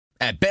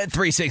At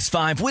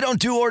Bet365, we don't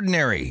do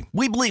ordinary.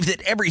 We believe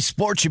that every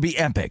sport should be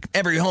epic.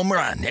 Every home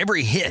run,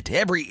 every hit,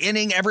 every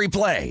inning, every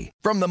play.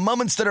 From the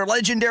moments that are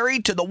legendary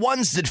to the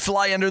ones that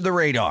fly under the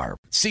radar.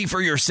 See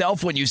for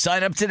yourself when you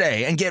sign up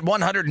today and get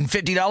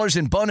 $150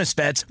 in bonus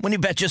bets when you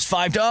bet just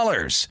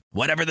 $5.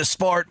 Whatever the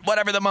sport,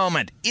 whatever the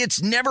moment,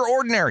 it's never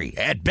ordinary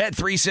at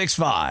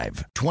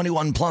Bet365.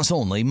 21 plus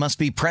only. Must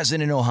be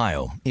present in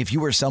Ohio. If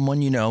you or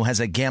someone you know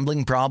has a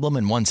gambling problem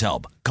and wants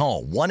help,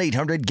 call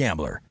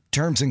 1-800-GAMBLER.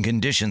 Terms and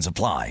conditions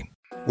apply.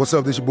 What's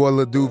up, this your boy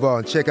Lil Duval,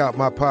 and check out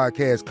my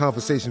podcast,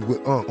 Conversations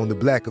with Unc, on the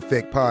Black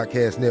Effect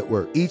Podcast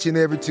Network. Each and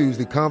every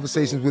Tuesday,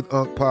 Conversations with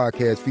Unc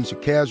podcast feature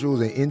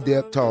casual and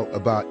in-depth talk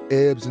about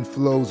ebbs and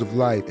flows of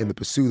life and the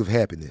pursuit of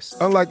happiness.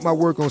 Unlike my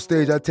work on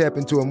stage, I tap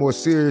into a more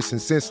serious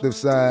and sensitive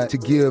side to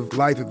give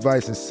life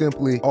advice and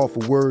simply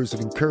offer words of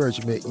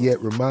encouragement, yet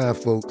remind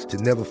folks to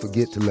never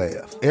forget to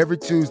laugh. Every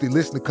Tuesday,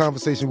 listen to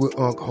Conversations with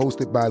Unc,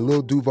 hosted by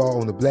Lil Duval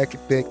on the Black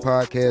Effect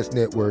Podcast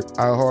Network,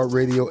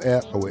 iHeartRadio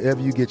app, or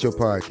wherever you get your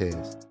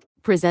podcasts.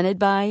 Presented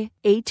by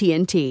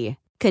AT&T.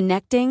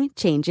 Connecting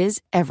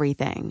changes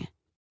everything.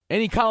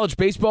 Any college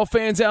baseball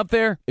fans out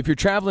there? If you're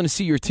traveling to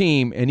see your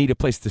team and need a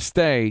place to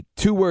stay,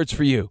 2 words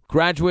for you: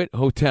 Graduate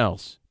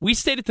Hotels. We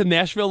stayed at the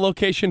Nashville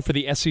location for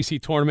the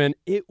SEC tournament.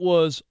 It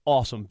was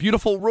awesome.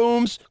 Beautiful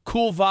rooms,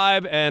 cool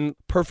vibe, and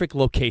perfect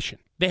location.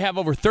 They have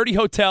over 30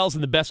 hotels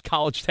in the best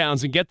college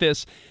towns, and get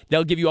this,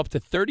 they'll give you up to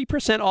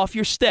 30% off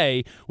your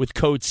stay with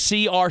code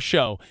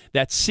CRSHOW.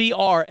 That's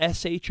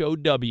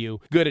CRSHOW.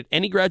 Good at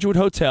any Graduate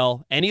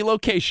Hotel, any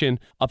location,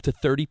 up to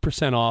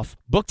 30% off.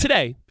 Book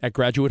today at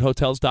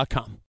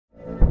graduatehotels.com.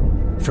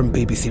 From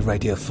BBC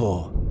Radio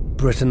 4,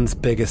 Britain's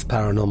biggest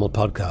paranormal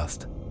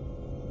podcast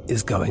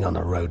is going on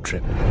a road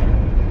trip.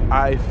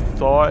 I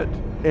thought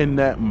in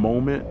that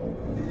moment,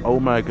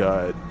 oh my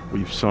God,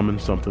 we've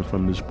summoned something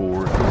from this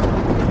board.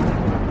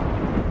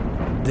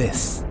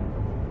 This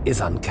is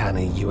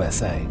Uncanny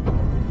USA.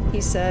 He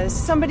says,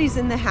 somebody's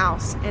in the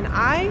house, and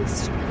I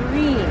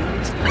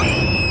screamed.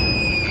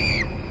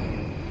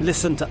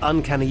 Listen to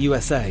Uncanny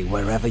USA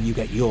wherever you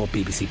get your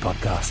BBC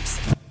podcasts,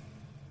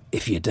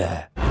 if you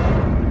dare.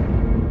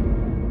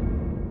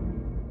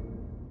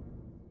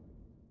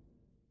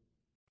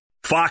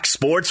 Fox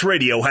Sports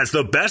Radio has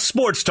the best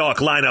sports talk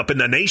lineup in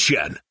the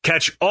nation.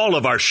 Catch all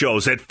of our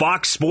shows at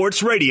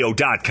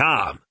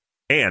foxsportsradio.com.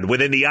 And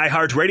within the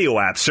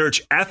iHeartRadio app,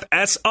 search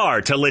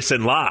FSR to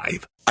listen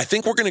live. I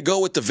think we're going to go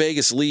with the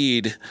Vegas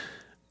lead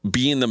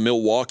being the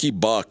Milwaukee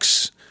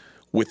Bucks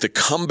with the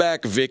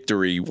comeback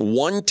victory,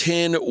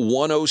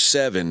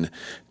 110-107,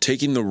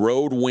 taking the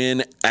road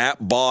win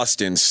at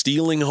Boston,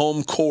 stealing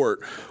home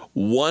court,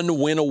 1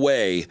 win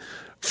away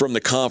from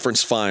the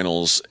conference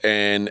finals.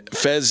 And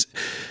Fez,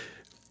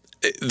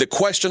 the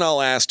question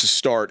I'll ask to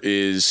start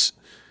is,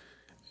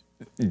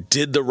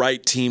 did the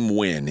right team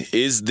win?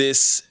 Is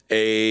this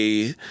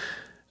a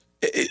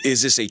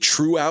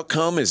true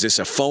outcome? Is this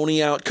a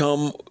phony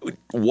outcome?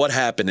 What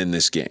happened in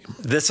this game?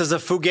 This is a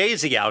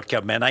fugazi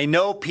outcome, and I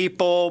know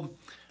people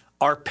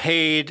are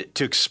paid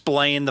to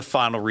explain the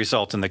final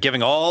result, and they're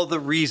giving all the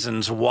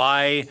reasons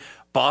why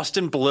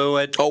Boston blew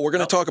it. Oh, we're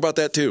going to talk about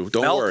that too.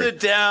 Don't worry. Melted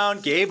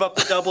down, gave up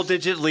a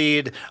double-digit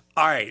lead.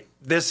 All right,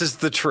 this is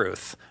the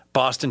truth.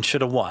 Boston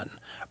should have won.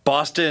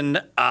 Boston,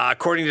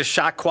 according to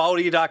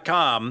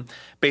ShotQuality.com,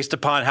 based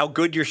upon how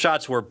good your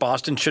shots were,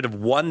 Boston should have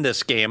won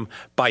this game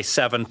by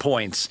 7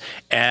 points.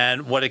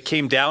 And what it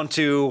came down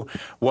to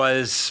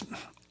was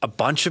a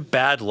bunch of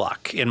bad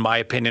luck, in my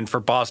opinion, for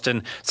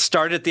Boston.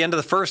 Started at the end of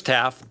the first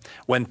half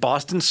when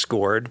Boston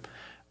scored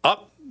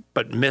up,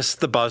 but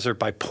missed the buzzer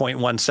by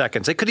 0.1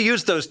 seconds. They could have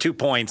used those 2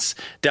 points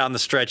down the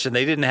stretch, and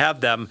they didn't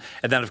have them.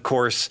 And then, of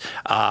course,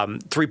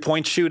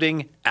 3-point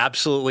shooting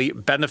absolutely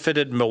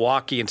benefited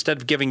Milwaukee. Instead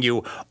of giving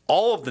you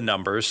all of the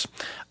numbers,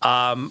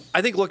 I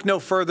think look no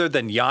further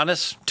than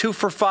Giannis, 2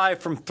 for 5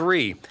 from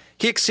 3.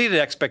 He exceeded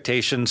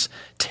expectations.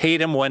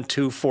 Tatum went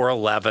 2 for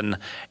 11.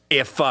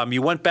 If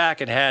you went back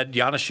and had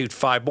Giannis shoot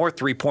 5 more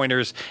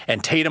three-pointers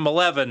and Tatum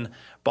 11,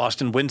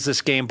 Boston wins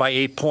this game by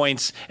 8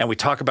 points, and we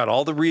talk about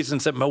all the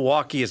reasons that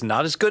Milwaukee is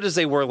not as good as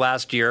they were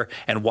last year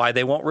and why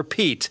they won't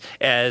repeat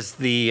as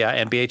the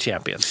NBA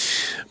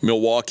champions.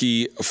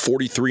 Milwaukee,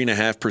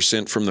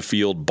 43.5% from the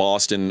field.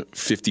 Boston,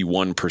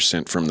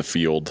 51% from the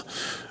field.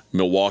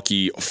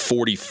 Milwaukee,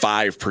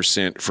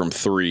 45% from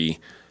 3.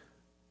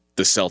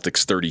 The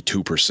Celtics,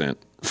 32%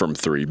 from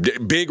 3.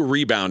 Big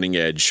rebounding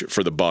edge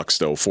for the Bucks,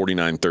 though,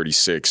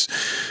 49-36.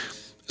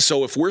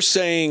 So if we're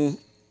saying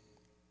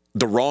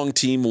the wrong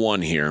team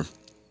won here,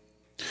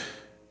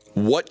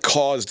 what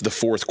caused the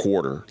fourth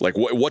quarter? Like,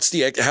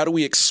 how do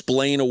we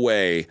explain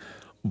away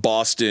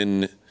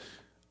Boston?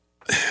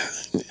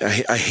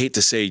 I hate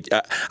to say,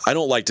 I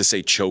don't like to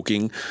say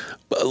choking,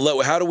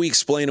 but how do we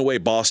explain away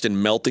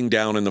Boston melting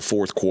down in the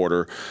fourth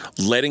quarter,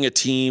 letting a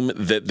team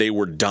that they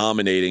were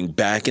dominating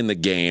back in the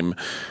game?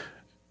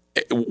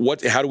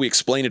 How do we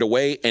explain it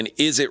away? And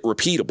is it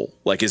repeatable?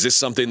 Like, is this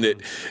something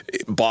that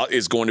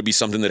is going to be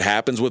something that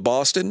happens with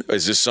Boston?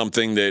 Is this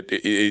something that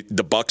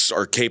the Bucks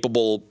are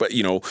capable,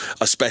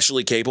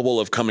 especially capable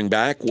of coming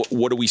back?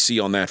 What do we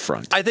see on that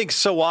front? I think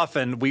so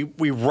often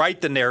we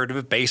write the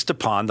narrative based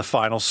upon the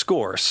final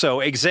score. So,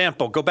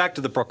 example, go back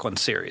to the Brooklyn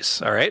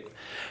series, all right?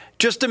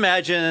 Just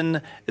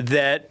imagine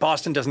that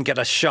Boston doesn't get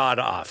a shot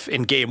off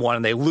in game one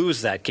and they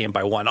lose that game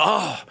by 1.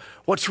 Oh,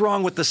 what's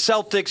wrong with the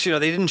Celtics?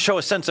 They didn't show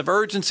a sense of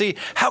urgency.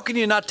 How can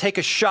you not take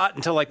a shot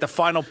until like the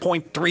final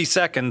 0.3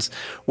 seconds?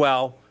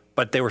 Well,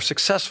 but they were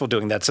successful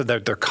doing that. So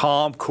they're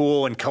calm,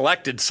 cool, and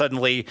collected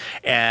suddenly,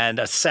 and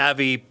a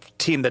savvy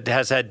team that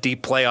has had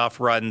deep playoff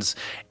runs.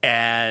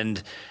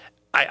 And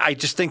I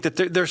just think that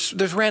there's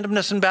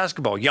randomness in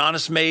basketball.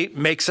 Giannis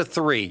makes a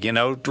 3.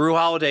 Drew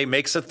Holiday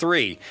makes a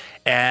 3.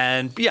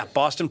 And, yeah,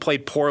 Boston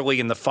played poorly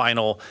in the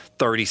final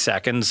 30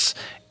 seconds.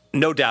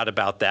 No doubt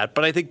about that.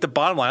 But I think the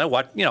bottom line,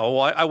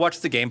 I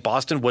watched the game.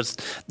 Boston was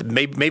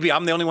maybe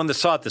I'm the only one that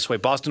saw it this way.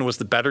 Boston was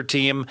the better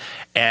team,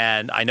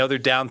 and I know they're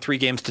down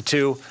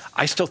 3-2.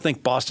 I still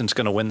think Boston's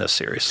going to win this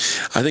series.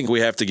 I think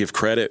we have to give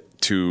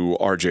credit to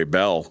R.J.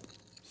 Bell.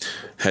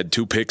 Had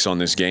 2 picks on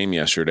this game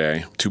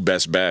yesterday, 2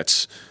 best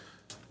bets.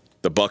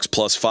 The Bucks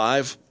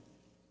 +5,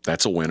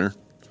 that's a winner.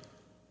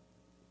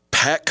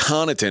 Pat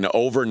Connaughton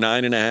over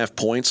 9.5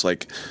 points,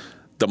 like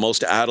the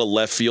most out of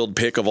left field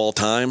pick of all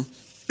time.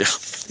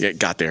 Yeah,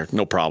 got there.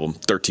 No problem.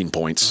 13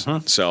 points.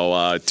 Mm-hmm. So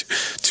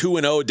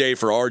 2-0 day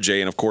for RJ.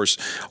 And, of course,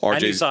 RJ.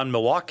 And he's on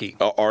Milwaukee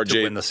to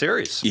win the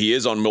series. He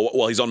is on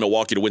he's on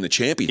Milwaukee to win the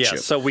championship.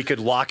 Yeah, so we could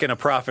lock in a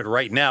profit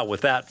right now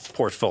with that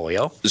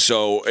portfolio.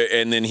 So,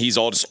 and then he's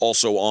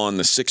also on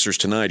the Sixers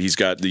tonight. He's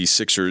got the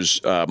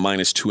Sixers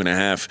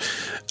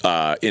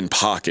 -2.5 in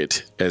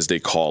pocket, as they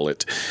call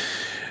it.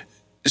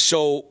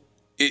 So,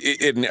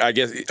 I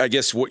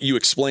guess what you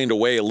explained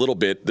away a little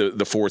bit,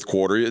 the fourth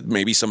quarter,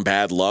 maybe some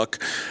bad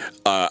luck.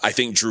 I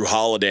think Drew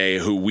Holiday,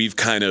 who we've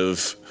given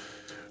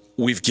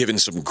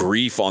some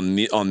grief on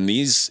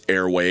these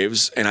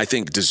airwaves, and I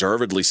think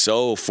deservedly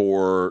so,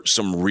 for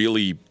some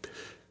really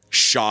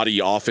shoddy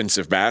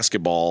offensive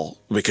basketball,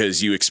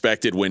 because you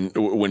expected when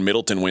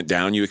Middleton went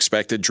down, you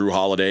expected Drew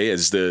Holiday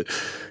as the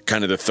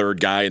kind of the third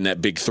guy in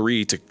that big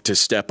 3 to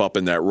step up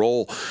in that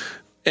role.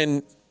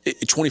 And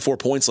 24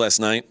 points last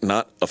night,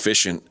 not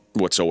efficient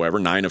whatsoever,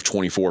 9 of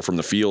 24 from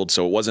the field.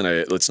 So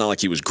it's not like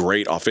he was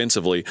great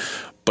offensively,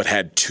 but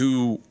had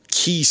 2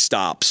 key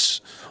stops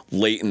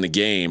late in the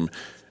game.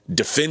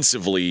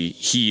 Defensively,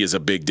 he is a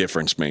big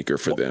difference maker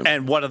for them.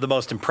 And one of the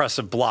most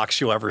impressive blocks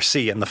you'll ever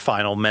see in the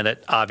final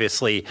minute,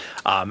 obviously,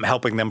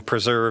 helping them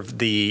preserve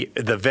the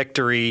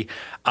victory.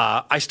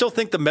 I still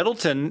think the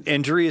Middleton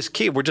injury is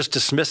key. We're just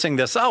dismissing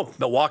this. Oh,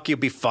 Milwaukee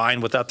will be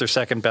fine without their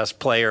second best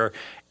player.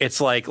 It's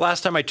like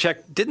last time I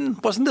checked,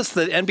 wasn't this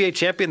the NBA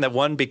champion that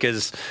won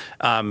because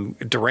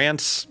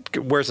Durant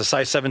wears a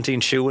size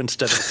 17 shoe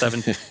instead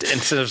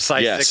of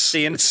size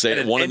 16?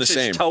 Yes, one and the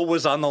same. His toe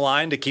was on the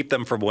line to keep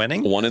them from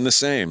winning. One and the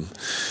same.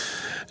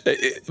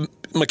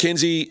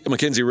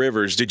 Mackenzie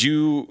Rivers, did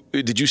you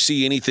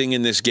see anything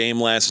in this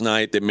game last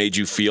night that made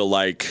you feel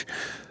like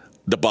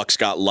the Bucks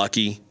got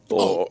lucky?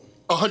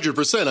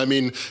 100%. I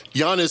mean,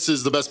 Giannis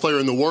is the best player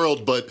in the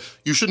world, but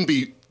you shouldn't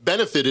be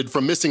benefited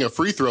from missing a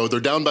free throw. They're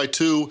down by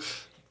 2,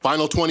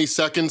 final 20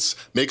 seconds,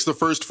 makes the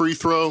first free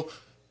throw,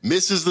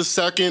 misses the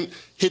second,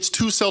 hits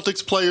 2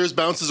 Celtics players,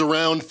 bounces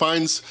around,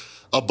 finds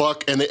a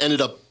buck, and they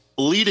ended up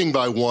leading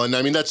by 1.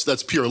 I mean,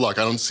 that's pure luck.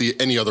 I don't see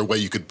any other way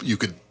you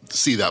could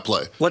see that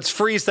play. Let's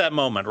freeze that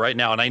moment right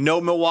now. And I know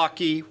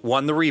Milwaukee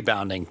won the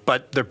rebounding,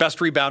 but their best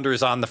rebounder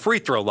is on the free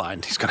throw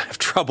line. He's going to have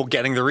trouble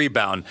getting the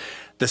rebound.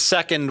 The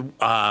second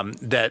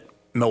that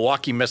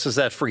Milwaukee misses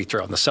that free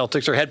throw, and the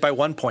Celtics are ahead by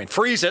 1 point.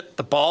 Freeze it.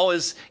 The ball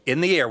is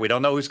in the air. We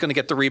don't know who's going to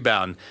get the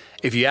rebound.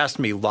 If you asked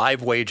me,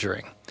 live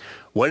wagering,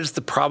 what is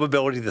the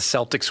probability the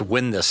Celtics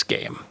win this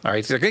game? All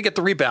right, so they're going to get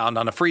the rebound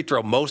on a free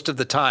throw most of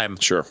the time.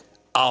 Sure.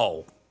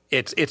 Oh,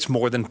 it's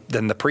more than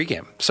the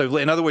pregame. So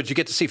in other words, you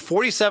get to see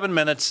 47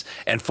 minutes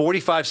and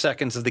 45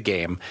 seconds of the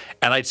game,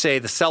 and I'd say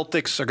the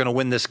Celtics are going to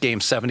win this game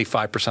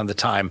 75% of the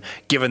time,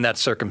 given that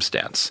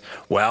circumstance.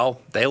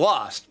 Well, they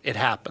lost. It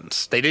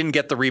happens. They didn't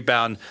get the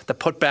rebound. The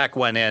putback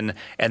went in,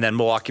 and then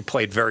Milwaukee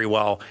played very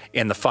well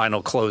in the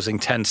final closing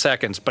 10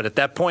 seconds. But at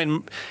that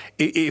point,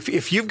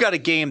 if you've got a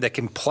game that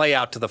can play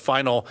out to the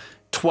final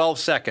 12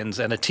 seconds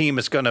and a team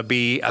is going to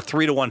be a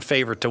 3-1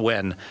 favorite to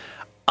win,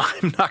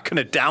 I'm not going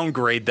to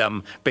downgrade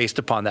them based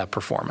upon that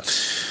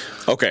performance.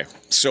 Okay,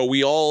 so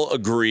we all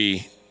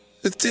agree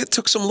it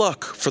took some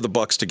luck for the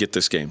Bucks to get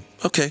this game.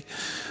 Okay,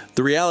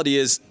 the reality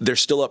is they're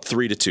still up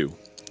 3-2,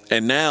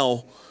 and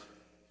now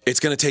it's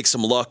going to take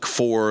some luck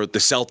for the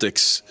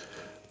Celtics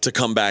to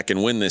come back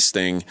and win this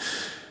thing.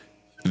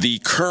 The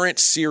current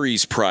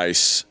series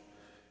price: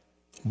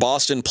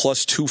 Boston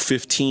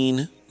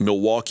 +215,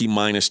 Milwaukee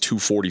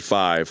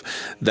 -245.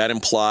 That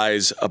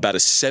implies about a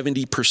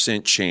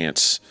 70%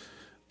 chance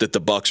that the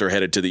Bucks are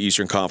headed to the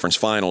Eastern Conference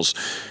Finals.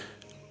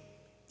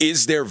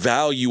 Is there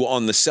value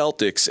on the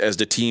Celtics as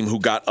the team who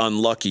got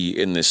unlucky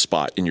in this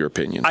spot, in your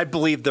opinion? I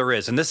believe there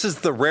is. And this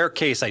is the rare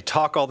case I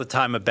talk all the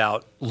time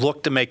about.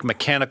 Look to make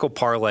mechanical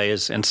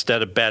parlays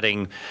instead of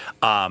betting,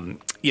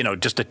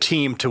 just a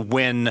team to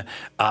win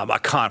a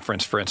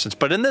conference, for instance.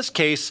 But in this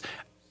case,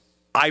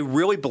 I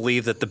really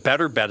believe that the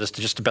better bet is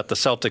to just bet the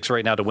Celtics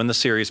right now to win the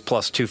series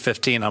plus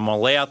 215. I'm going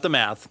to lay out the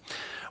math.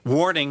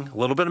 Warning, a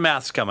little bit of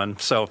math's coming.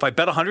 So if I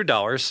bet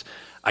 $100,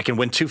 I can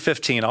win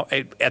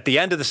 $215. At the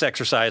end of this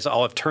exercise,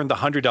 I'll have turned the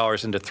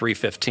 $100 into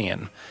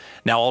 $315.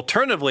 Now,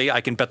 alternatively, I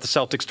can bet the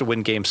Celtics to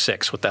win Game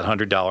 6 with that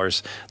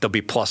 $100. They'll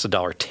be plus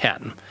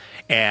 $1.10.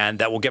 And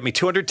that will get me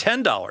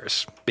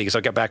 $210 because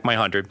I'll get back my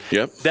 $100.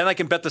 Yep. Then I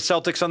can bet the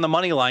Celtics on the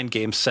money line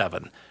Game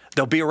 7.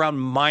 They'll be around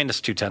minus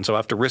 210, so I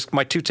have to risk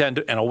my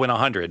 210 and I'll win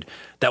 100.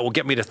 That will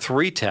get me to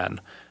 310.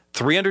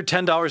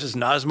 $310 is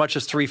not as much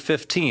as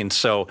 $315.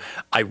 So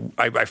I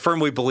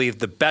firmly believe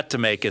the bet to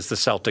make is the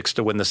Celtics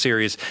to win the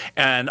series.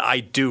 And I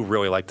do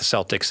really like the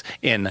Celtics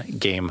in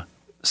Game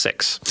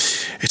 6.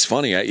 It's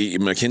funny.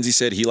 McKenzie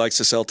said he likes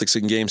the Celtics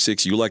in Game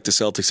 6. You like the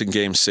Celtics in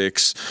Game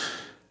 6.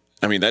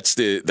 I mean, that's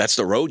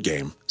the road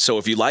game. So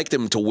if you like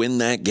them to win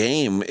that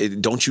game,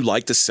 don't you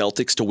like the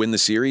Celtics to win the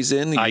series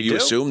in? You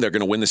assume they're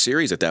going to win the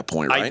series at that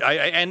point, right?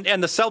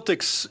 And the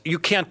Celtics, you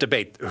can't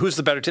debate who's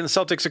the better team. The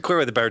Celtics are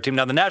clearly the better team.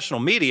 Now, the national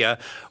media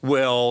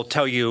will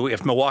tell you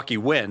if Milwaukee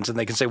wins, and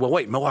they can say, well,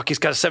 wait, Milwaukee's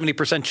got a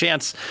 70%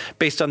 chance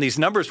based on these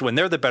numbers to win.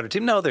 They're the better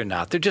team. No, they're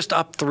not. They're just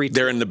up 3-2.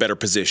 They're in the better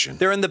position.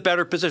 They're in the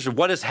better position.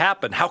 What has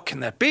happened? How can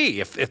that be?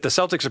 If the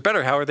Celtics are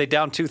better, how are they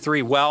down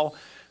 2-3? Well,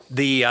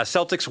 the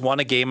Celtics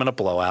won a game in a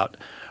blowout.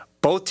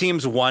 Both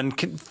teams won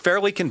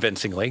fairly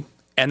convincingly.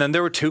 And then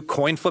there were 2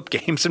 coin flip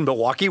games, and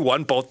Milwaukee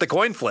won both the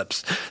coin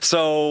flips.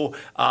 So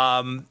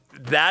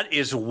that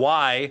is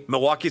why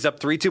Milwaukee's up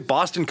 3-2.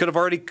 Boston could have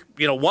already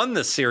won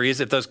this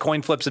series if those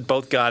coin flips had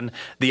both gone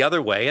the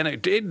other way.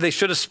 And they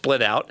should have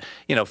split out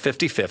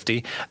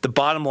 50-50. The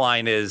bottom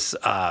line is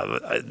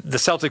the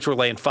Celtics were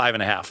laying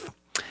 5.5.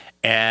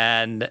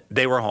 And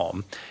they were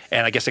home.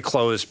 And I guess it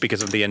closed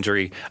because of the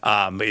injury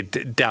down to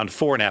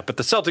 4.5. But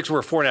the Celtics were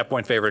a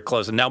 4.5-point favorite at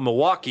close. And now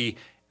Milwaukee,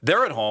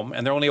 they're at home,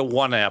 and they're only a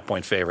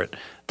 1.5-point favorite.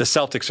 The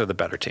Celtics are the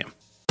better team.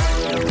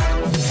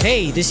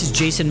 Hey, this is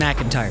Jason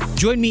McIntyre.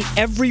 Join me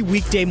every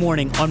weekday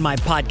morning on my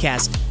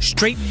podcast,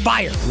 Straight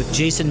Fire with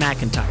Jason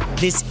McIntyre.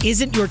 This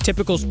isn't your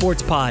typical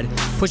sports pod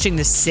pushing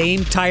the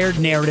same tired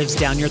narratives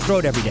down your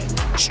throat every day.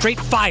 Straight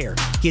Fire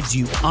gives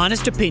you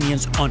honest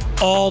opinions on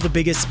all the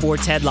biggest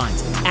sports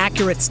headlines,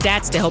 accurate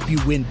stats to help you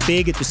win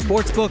big at the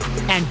sportsbook,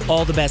 and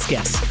all the best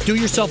guests. Do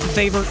yourself a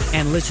favor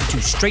and listen to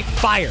Straight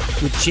Fire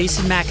with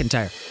Jason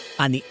McIntyre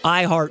on the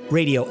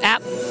iHeartRadio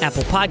app,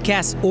 Apple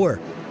Podcasts, or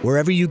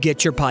wherever you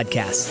get your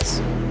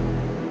podcasts.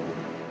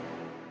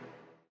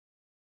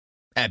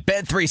 At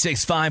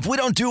Bet365, we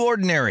don't do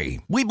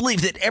ordinary. We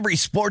believe that every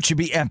sport should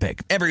be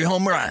epic. Every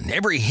home run,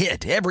 every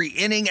hit, every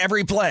inning,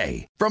 every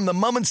play. From the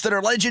moments that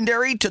are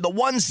legendary to the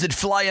ones that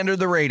fly under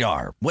the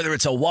radar. Whether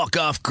it's a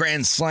walk-off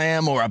grand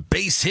slam or a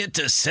base hit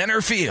to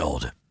center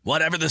field.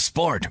 Whatever the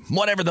sport,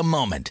 whatever the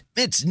moment.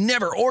 It's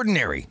never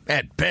ordinary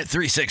at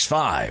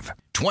Bet365.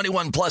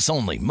 21 plus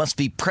only. Must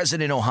be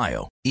present in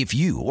Ohio. If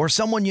you or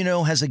someone you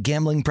know has a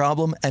gambling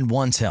problem and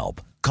wants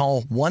help,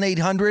 call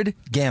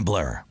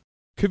 1-800-GAMBLER.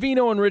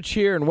 Covino and Rich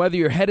here, and whether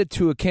you're headed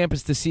to a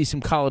campus to see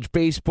some college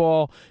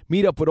baseball,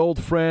 meet up with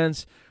old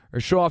friends, or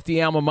show off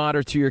the alma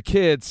mater to your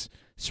kids,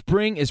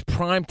 spring is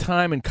prime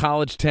time in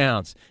college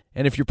towns.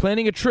 And if you're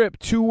planning a trip,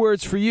 2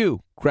 words for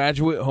you: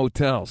 Graduate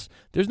Hotels.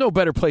 There's no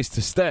better place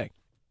to stay.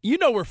 You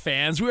know we're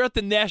fans. We were at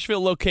the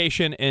Nashville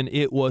location, and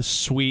it was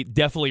sweet.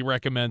 Definitely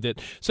recommend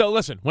it. So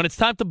listen, when it's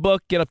time to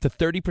book, get up to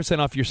 30%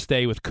 off your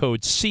stay with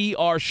code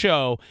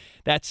CRSHOW.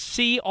 That's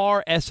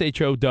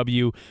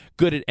CRSHOW.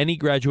 Good at any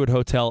Graduate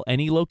Hotel,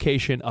 any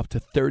location, up to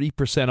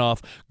 30%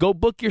 off. Go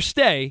book your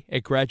stay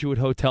at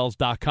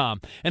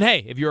graduatehotels.com. And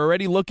hey, if you're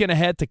already looking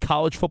ahead to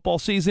college football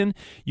season,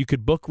 you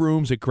could book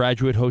rooms at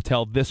Graduate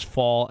Hotel this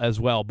fall as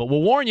well. But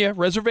we'll warn you,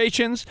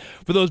 reservations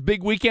for those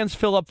big weekends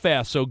fill up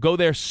fast, so go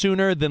there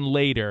sooner than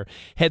later.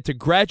 Head to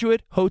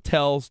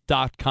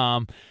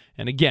graduatehotels.com.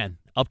 And again,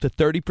 up to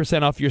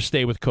 30% off your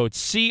stay with code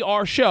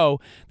CRSHOW.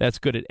 That's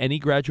good at any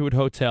Graduate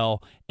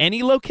Hotel,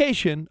 any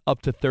location,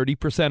 up to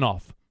 30%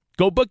 off.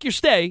 Go book your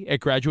stay at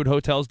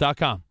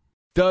graduatehotels.com.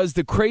 Does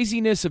the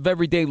craziness of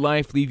everyday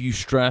life leave you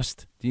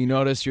stressed? Do you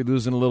notice you're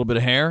losing a little bit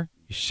of hair?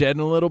 You're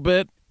shedding a little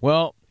bit?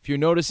 Well, if you're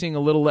noticing a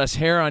little less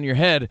hair on your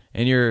head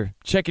and you're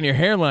checking your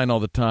hairline all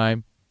the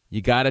time,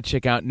 you got to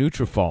check out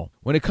Nutrafol.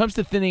 When it comes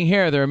to thinning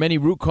hair, there are many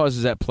root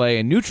causes at play,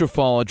 and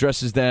Nutrafol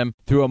addresses them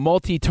through a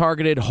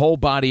multi-targeted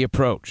whole-body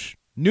approach.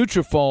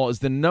 Nutrafol is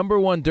the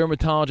 #1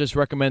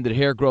 dermatologist-recommended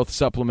hair growth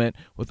supplement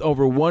with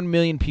over 1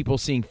 million people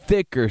seeing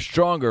thicker,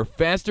 stronger,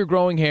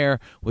 faster-growing hair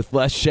with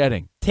less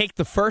shedding. Take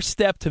the first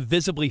step to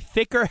visibly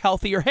thicker,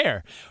 healthier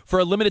hair. For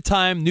a limited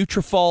time,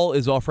 Nutrafol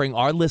is offering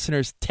our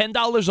listeners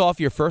 $10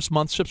 off your first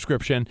month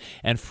subscription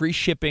and free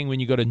shipping when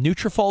you go to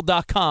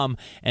Nutrafol.com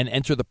and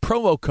enter the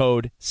promo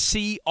code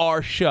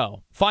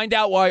CRSHOW. Find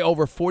out why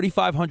over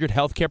 4,500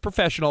 healthcare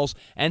professionals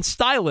and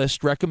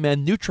stylists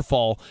recommend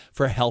Nutrafol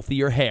for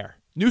healthier hair.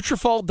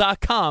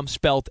 Nutrafol.com,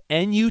 spelled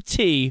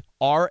Nutrafol.com,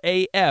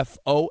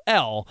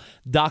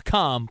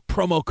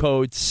 promo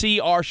code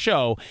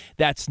CRSHOW.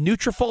 That's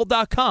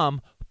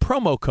Nutrafol.com,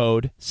 promo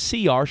code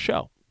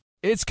CRSHOW.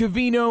 It's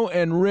Covino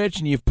and Rich,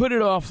 and you've put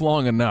it off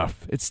long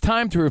enough. It's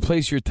time to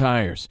replace your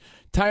tires.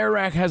 Tire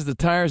Rack has the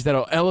tires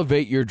that'll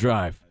elevate your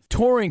drive.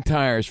 Touring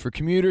tires for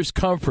commuters'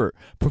 comfort,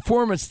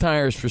 performance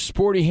tires for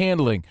sporty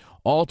handling,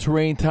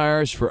 all-terrain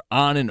tires for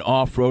on- and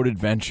off-road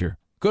adventure.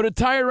 Go to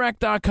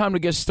TireRack.com to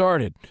get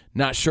started.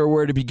 Not sure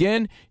where to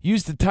begin?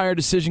 Use the Tire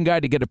Decision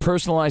Guide to get a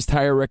personalized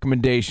tire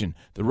recommendation.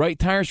 The right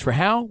tires for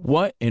how,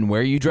 what, and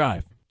where you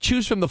drive.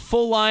 Choose from the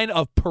full line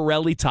of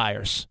Pirelli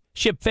tires.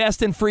 Ship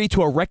fast and free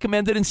to a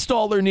recommended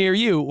installer near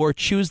you, or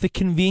choose the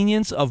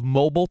convenience of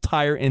mobile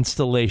tire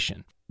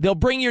installation. They'll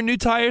bring your new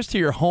tires to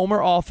your home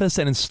or office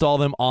and install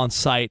them on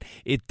site.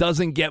 It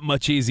doesn't get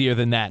much easier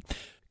than that.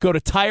 Go to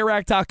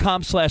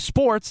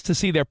TireRack.com/sports to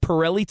see their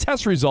Pirelli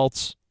test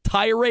results,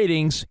 tire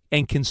ratings,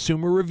 and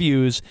consumer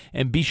reviews,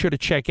 and be sure to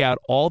check out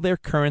all their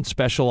current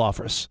special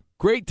offers.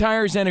 Great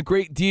tires and a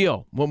great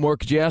deal. What more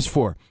could you ask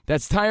for?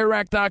 That's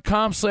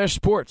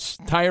TireRack.com/sports.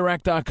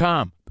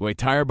 TireRack.com, the way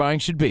tire buying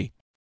should be.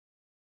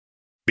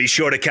 Be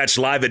sure to catch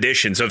live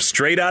editions of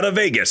Straight Outta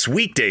Vegas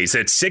weekdays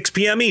at 6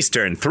 p.m.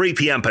 Eastern, 3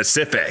 p.m.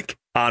 Pacific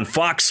on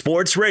Fox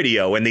Sports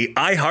Radio and the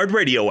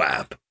iHeartRadio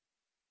app.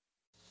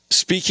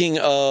 Speaking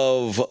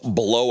of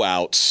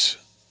blowouts,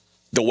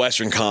 the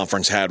Western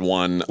Conference had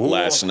one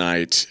last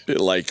night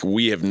like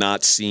we have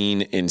not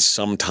seen in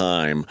some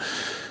time.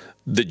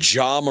 The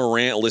Ja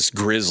Morantless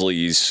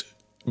Grizzlies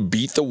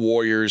beat the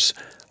Warriors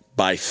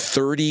by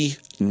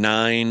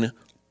 39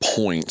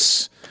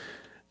 points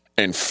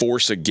and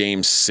force a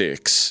Game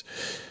 6.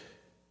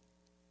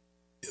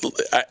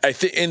 I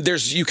think, and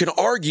you can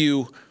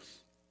argue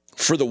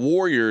for the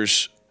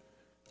Warriors,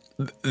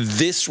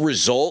 this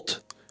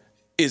result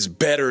is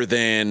better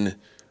than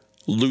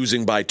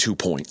losing by 2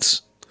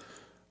 points.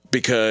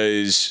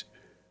 Because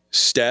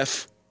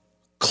Steph,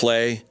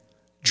 Clay,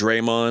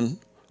 Draymond,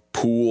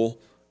 Poole,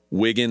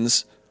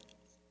 Wiggins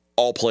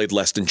all played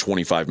less than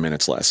 25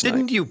 minutes last night.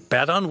 Didn't you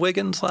bet on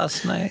Wiggins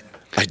last night?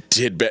 I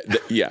did bet.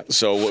 Yeah.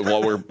 So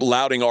while we're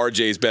lauding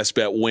RJ's best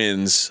bet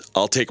wins,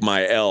 I'll take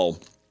my L.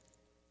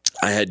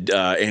 I had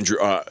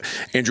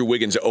Andrew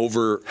Wiggins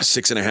over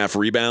 6.5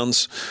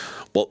 rebounds.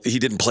 Well, he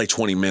didn't play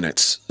 20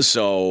 minutes,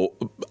 so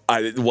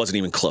it wasn't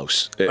even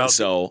close.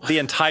 Well, the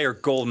entire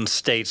Golden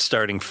State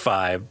starting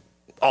five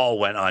all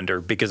went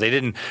under because they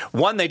didn't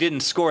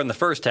score in the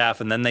first half,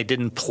 and then they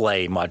didn't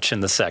play much in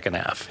the second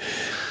half.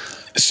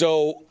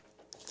 So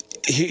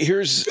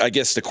here's, I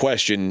guess, the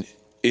question.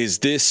 Is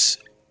this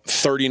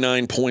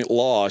 39-point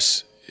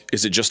loss,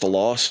 is it just a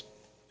loss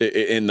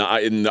in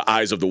the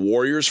eyes of the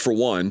Warriors, for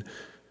one,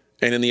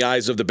 and in the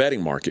eyes of the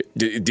betting market?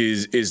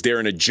 Is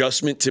there an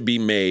adjustment to be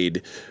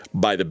made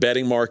by the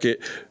betting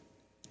market?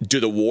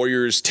 Do the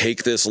Warriors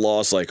take this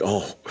loss like,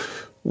 oh,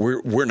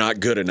 we're not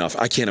good enough?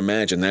 I can't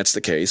imagine that's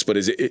the case. But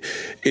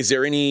is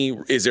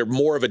there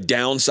more of a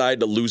downside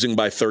to losing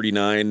by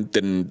 39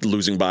 than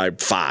losing by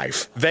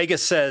 5?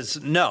 Vegas says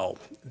no,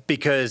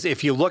 because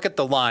if you look at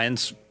the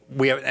lines,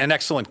 we have an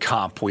excellent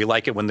comp. We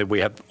like it when we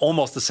have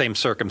almost the same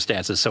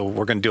circumstances. So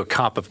we're going to do a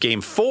comp of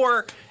Game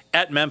 4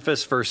 at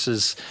Memphis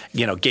versus,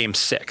 Game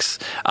 6.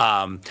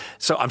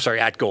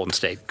 At Golden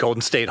State.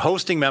 Golden State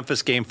hosting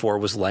Memphis. Game 4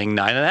 was laying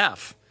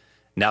 9.5.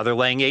 Now they're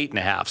laying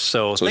 8.5.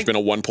 So there's been a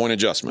 1-point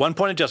adjustment.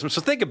 1-point adjustment.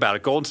 So think about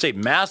it. Golden State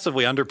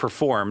massively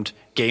underperformed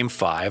Game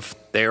 5.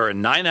 They are a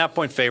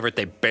 9.5-point favorite.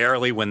 They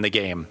barely win the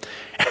game.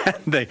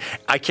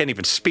 I can't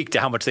even speak to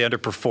how much they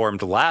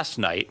underperformed last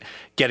night,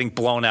 getting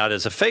blown out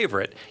as a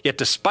favorite. Yet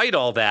despite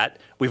all that,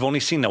 we've only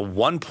seen a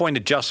 1-point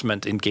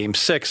adjustment in Game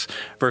 6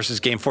 versus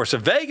Game 4. So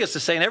Vegas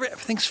is saying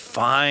everything's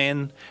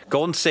fine.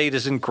 Golden State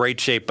is in great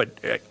shape.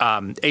 But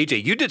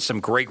AJ, you did some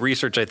great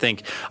research, I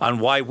think, on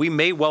why we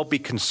may well be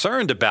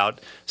concerned about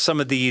some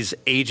of these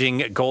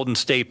aging Golden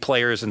State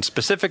players, and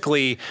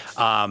specifically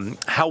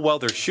how well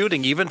they're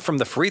shooting, even from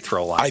the free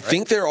throw line. I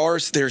think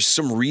there's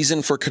some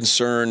reason for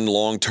concern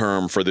long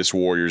term for this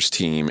Warriors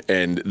team,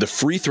 and the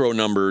free throw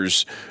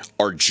numbers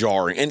are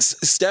jarring. And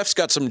Steph's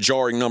got some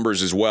jarring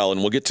numbers as well,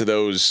 and we'll get to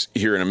those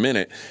here in a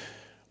minute.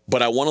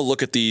 But I want to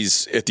look at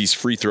these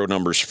free throw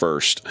numbers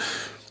first.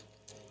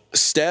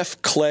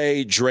 Steph,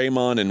 Clay,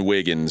 Draymond, and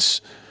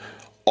Wiggins,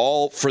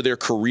 all for their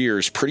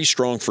careers, pretty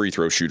strong free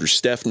throw shooters.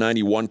 Steph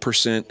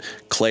 91%,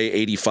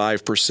 Clay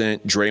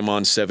 85%,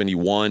 Draymond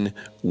 71%,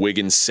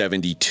 Wiggins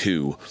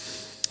 72%.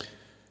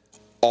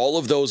 All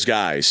of those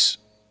guys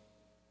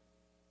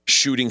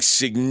shooting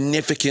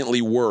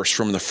significantly worse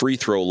from the free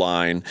throw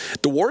line.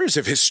 The Warriors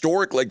have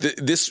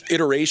this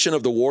iteration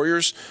of the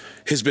Warriors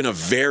has been a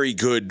very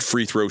good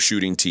free throw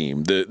shooting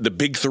team. The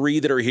big three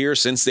that are here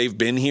since they've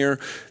been here,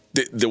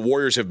 the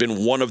Warriors have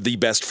been one of the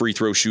best free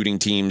throw shooting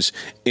teams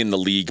in the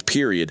league,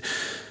 period.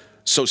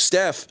 So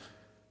Steph,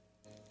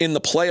 in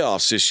the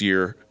playoffs this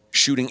year,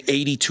 shooting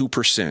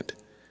 82%.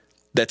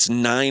 That's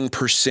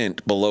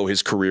 9% below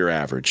his career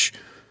average.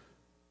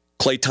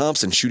 Klay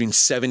Thompson shooting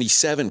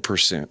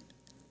 77%.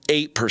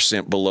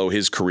 8% below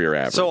his career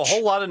average. So a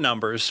whole lot of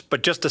numbers,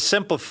 but just to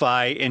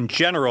simplify, in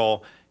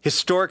general,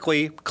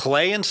 historically,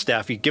 Klay and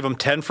Steph, you give them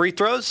 10 free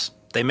throws,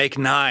 they make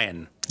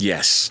 9.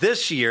 Yes.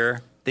 This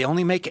year, they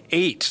only make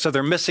 8. So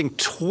they're missing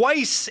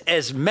twice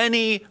as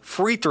many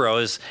free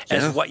throws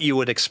as what you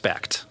would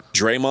expect.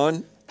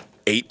 Draymond,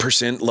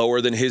 8%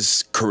 lower than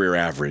his career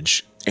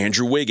average.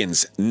 Andrew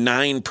Wiggins,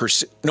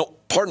 9%. No,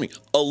 pardon me,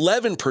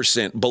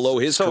 11% below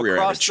his career average.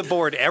 So across the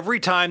board, every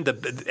time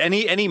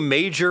any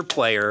major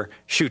player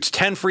shoots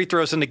 10 free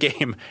throws in the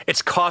game,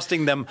 it's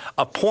costing them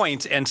a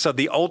point. And so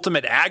the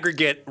ultimate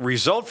aggregate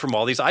result from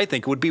all these, I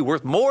think, would be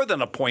worth more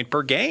than a point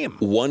per game.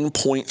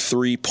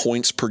 1.3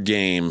 points per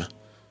game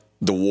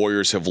the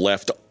Warriors have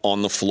left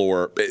on the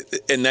floor,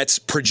 and that's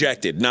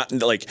projected. Not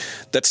like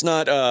that's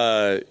not.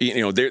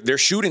 They're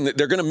shooting.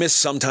 They're going to miss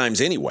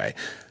sometimes anyway.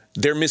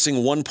 They're missing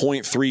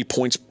 1.3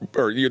 points,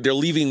 or they're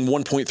leaving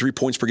 1.3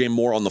 points per game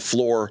more on the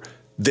floor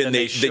than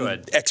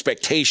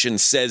expectation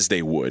says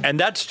they would. And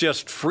that's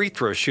just free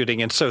throw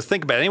shooting. And so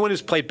think about it. Anyone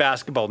who's played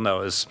basketball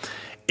knows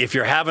if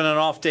you're having an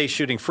off day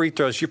shooting free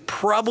throws, you're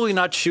probably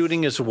not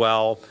shooting as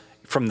well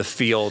from the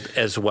field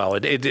as well.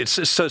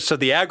 It's so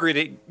the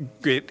aggregate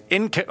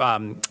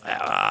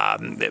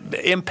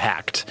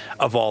impact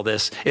of all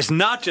this is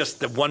not just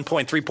the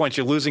 1.3 points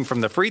you're losing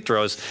from the free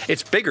throws.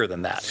 It's bigger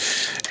than that.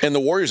 And the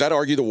Warriors, I'd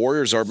argue the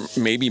Warriors are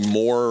maybe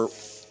more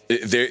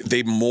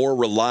they more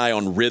rely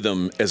on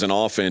rhythm as an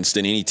offense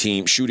than any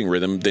team, shooting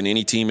rhythm, than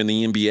any team in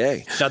the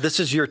NBA. Now, this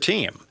is your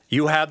team.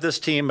 You have this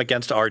team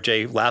against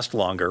RJ last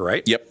longer,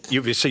 right? Yep.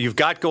 So you've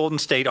got Golden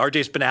State.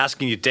 RJ's been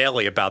asking you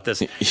daily about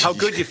this. How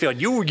good you feel?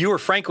 You were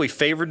frankly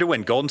favored to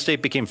win. Golden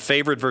State became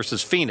favored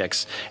versus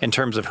Phoenix in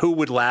terms of who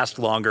would last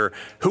longer,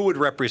 who would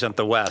represent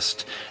the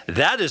West.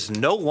 That is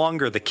no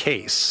longer the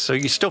case. So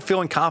you still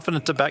feeling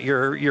confident about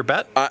your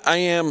bet? I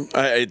am.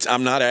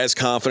 I'm not as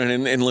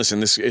confident. And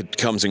listen, it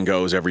comes and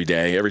goes every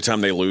day. Every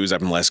time they lose,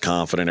 I'm less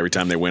confident. Every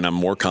time they win, I'm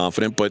more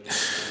confident. But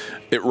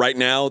right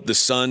now, the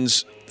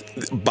Suns,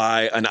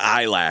 by an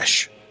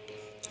eyelash,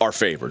 are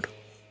favored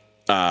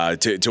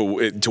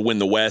to win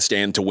the West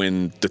and to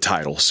win the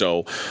title.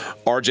 So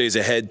RJ's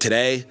ahead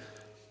today.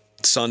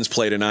 Suns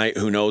play tonight.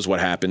 Who knows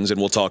what happens? And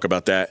we'll talk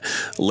about that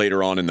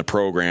later on in the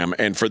program.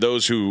 And for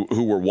those who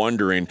were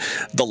wondering,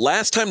 the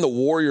last time the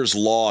Warriors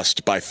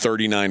lost by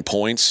 39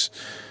 points,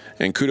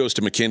 and kudos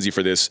to McKenzie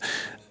for this.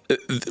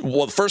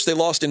 Well, first they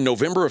lost in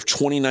November of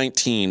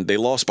 2019. They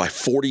lost by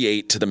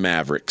 48 to the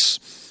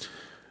Mavericks.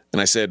 And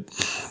I said,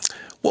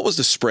 what was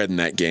the spread in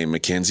that game,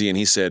 McKenzie? And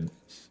he said,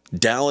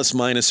 Dallas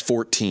minus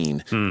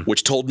 14,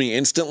 which told me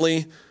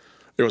instantly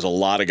there was a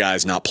lot of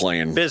guys not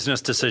playing.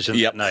 Business decision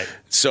that night.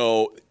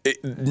 So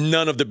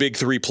none of the big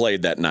three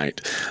played that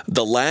night.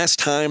 The last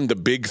time the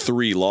big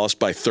three lost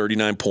by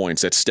 39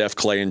 points, that's Steph,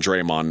 Klay, and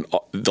Draymond,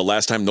 the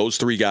last time those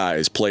three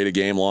guys played a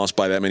game lost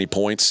by that many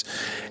points,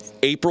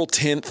 April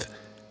 10th,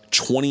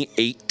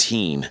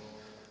 2018,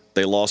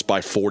 they lost by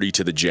 40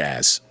 to the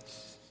Jazz.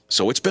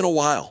 So it's been a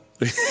while.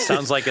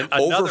 Sounds like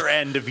another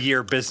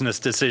end-of-year business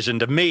decision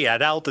to me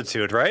at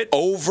altitude, right?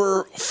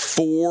 Over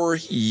 4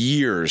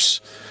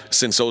 years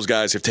since those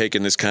guys have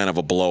taken this kind of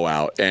a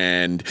blowout.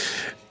 And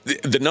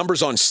the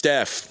numbers on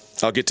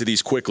Steph, I'll get to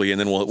these quickly, and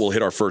then we'll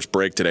hit our first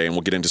break today, and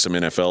we'll get into some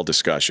NFL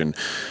discussion.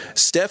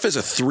 Steph is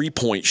a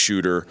three-point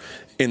shooter.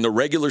 In the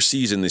regular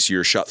season this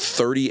year, shot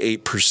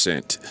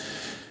 38%.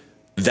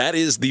 That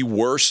is the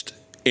worst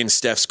in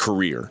Steph's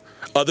career,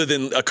 other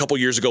than a couple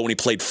years ago when he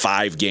played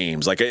 5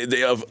 games. Like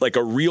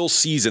a real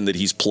season that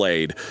he's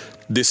played,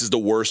 this is the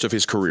worst of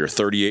his career,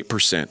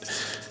 38%.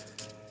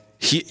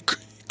 He's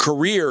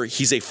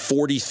a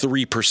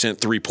 43%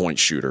 three-point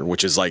shooter,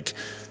 which is like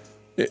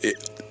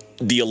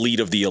the elite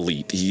of the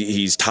elite.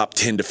 He's top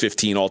 10 to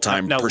 15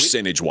 all-time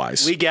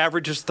percentage-wise. League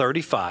average is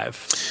 35.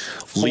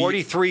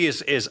 43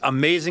 is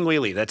amazingly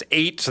elite. That's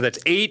 8, so that's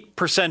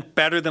 8%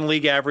 better than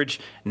league average.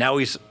 Now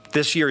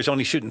this year he's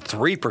only shooting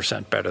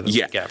 3% better than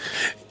league average.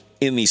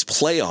 In these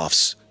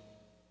playoffs,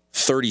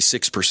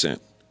 36%.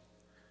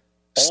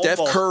 Steph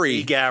Curry,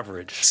 league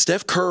average.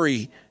 Steph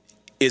Curry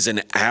is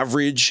an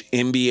average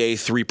NBA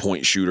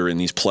three-point shooter in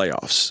these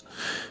playoffs.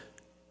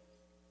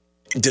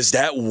 Does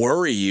that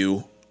worry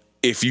you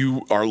if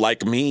you are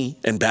like me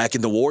and back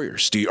in the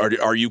Warriors?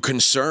 Are you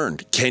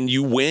concerned? Can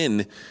you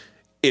win?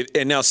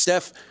 And now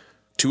Steph,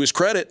 to his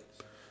credit,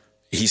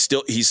 he's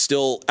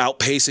still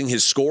outpacing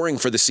his scoring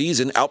for the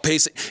season.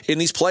 Outpacing in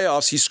these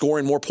playoffs, he's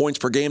scoring more points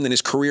per game than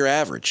his career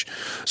average.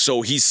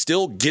 So he's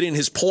still getting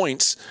his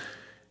points.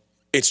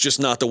 It's just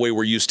not the way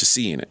we're used to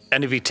seeing it.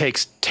 And if he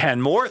takes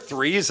 10 more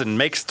threes and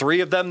makes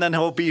 3 of them, then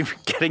he'll be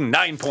getting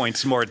 9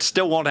 points more. It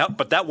still won't help,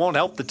 but that won't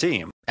help the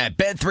team. At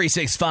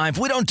Bet365,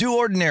 we don't do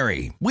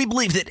ordinary. We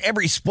believe that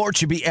every sport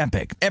should be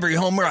epic. Every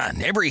home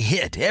run, every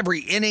hit, every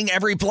inning,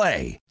 every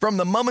play. From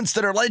the moments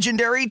that are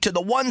legendary to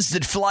the ones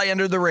that fly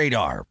under the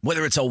radar.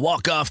 Whether it's a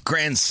walk-off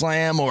grand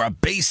slam or a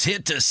base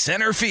hit to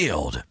center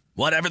field.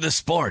 Whatever the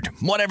sport,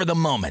 whatever the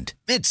moment,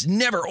 it's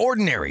never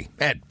ordinary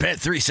at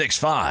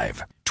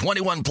Bet365.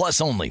 21 plus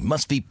only.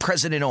 Must be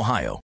present in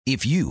Ohio.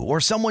 If you or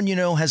someone you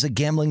know has a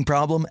gambling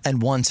problem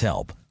and wants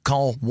help,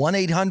 call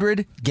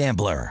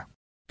 1-800-GAMBLER.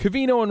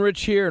 Covino and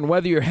Rich here, and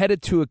whether you're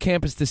headed to a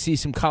campus to see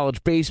some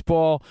college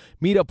baseball,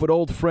 meet up with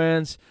old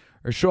friends,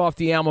 or show off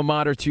the alma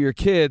mater to your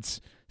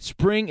kids,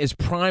 spring is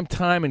prime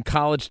time in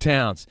college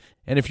towns.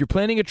 And if you're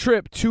planning a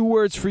trip, 2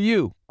 words for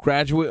you: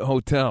 Graduate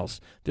Hotels.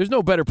 There's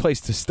no better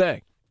place to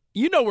stay.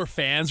 You know we're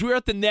fans. We were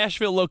at the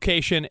Nashville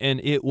location, and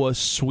it was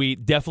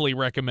sweet. Definitely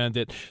recommend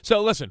it.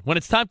 So listen, when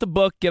it's time to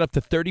book, get up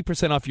to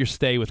 30% off your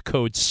stay with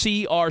code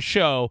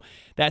CRSHOW.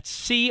 That's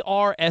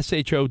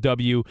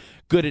CRSHOW.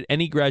 Good at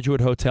any Graduate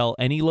Hotel,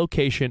 any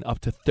location, up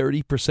to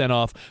 30%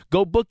 off.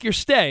 Go book your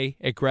stay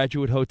at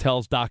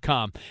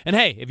graduatehotels.com. And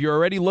hey, if you're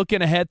already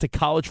looking ahead to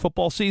college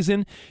football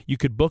season, you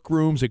could book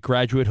rooms at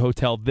Graduate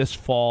Hotel this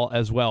fall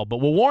as well. But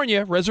we'll warn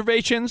you,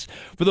 reservations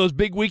for those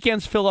big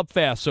weekends fill up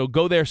fast, so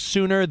go there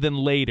sooner than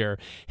later.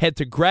 Head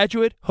to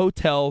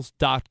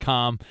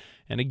graduatehotels.com.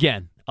 And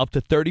again, up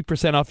to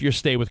 30% off your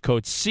stay with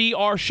code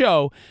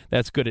CRSHOW.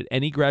 That's good at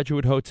any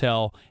Graduate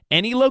Hotel,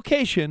 any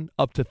location,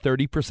 up to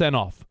 30%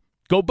 off.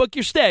 Go book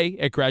your stay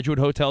at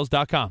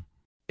graduatehotels.com.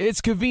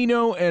 It's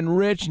Covino and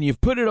Rich, and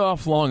you've put it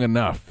off long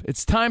enough.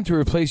 It's time to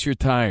replace your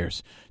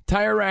tires.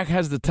 Tire Rack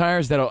has the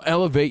tires that'll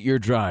elevate your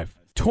drive.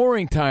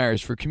 Touring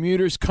tires for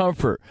commuters'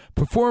 comfort,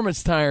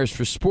 performance tires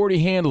for sporty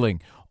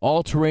handling,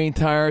 all-terrain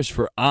tires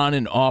for on-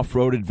 and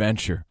off-road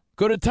adventure.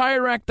 Go to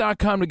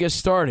TireRack.com to get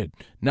started.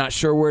 Not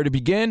sure where to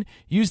begin?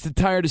 Use the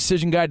Tire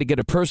Decision Guide to get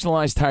a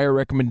personalized tire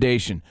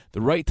recommendation.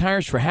 The right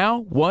tires for how,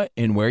 what,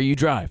 and where you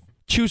drive.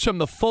 Choose from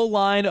the full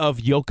line of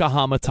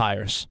Yokohama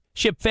tires.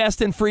 Ship fast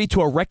and free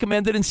to a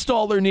recommended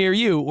installer near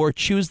you, or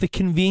choose the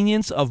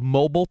convenience of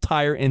mobile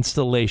tire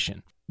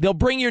installation. They'll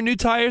bring your new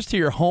tires to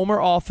your home or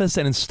office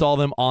and install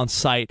them on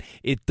site.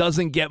 It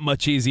doesn't get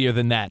much easier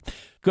than that.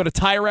 Go to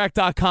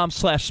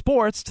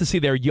TireRack.com/sports to see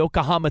their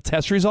Yokohama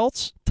test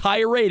results,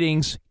 tire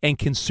ratings, and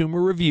consumer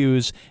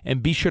reviews,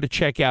 and be sure to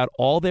check out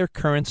all their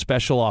current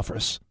special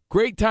offers.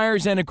 Great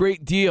tires and a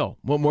great deal.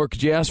 What more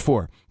could you ask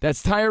for?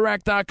 That's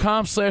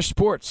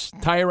TireRack.com/sports.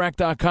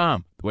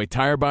 TireRack.com, the way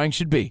tire buying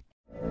should be.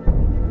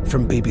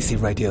 From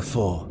BBC Radio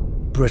 4,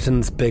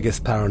 Britain's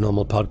biggest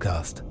paranormal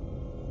podcast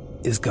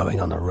is going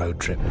on a road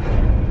trip.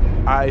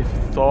 I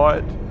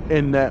thought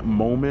in that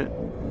moment,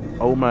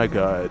 oh my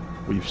God,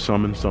 we've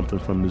summoned something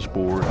from this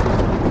board.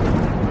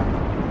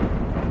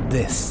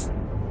 This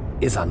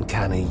is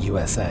Uncanny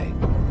USA.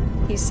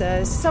 He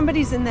says,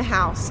 somebody's in the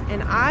house,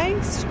 and I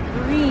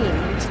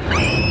screamed.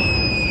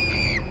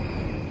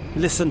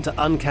 Listen to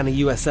Uncanny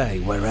USA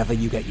wherever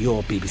you get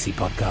your BBC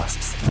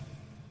podcasts,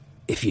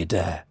 if you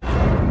dare.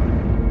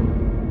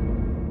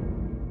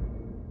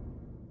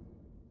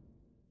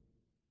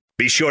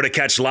 Be sure to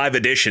catch live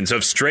editions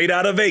of Straight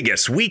Outta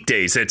Vegas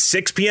weekdays at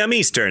 6 p.m.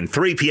 Eastern,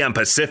 3 p.m.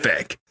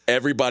 Pacific.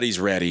 Everybody's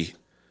ready.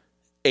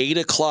 8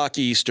 o'clock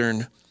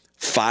Eastern,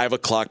 5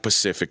 o'clock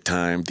Pacific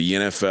time, the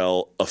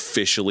NFL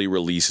officially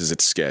releases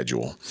its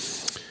schedule.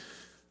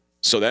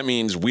 So that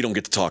means we don't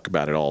get to talk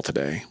about it all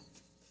today,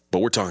 but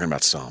we're talking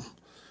about some.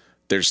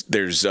 There's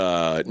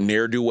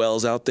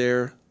ne'er-do-wells out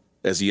there,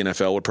 as the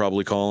NFL would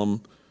probably call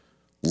them,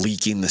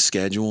 leaking the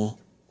schedule.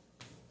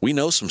 We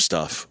know some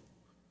stuff.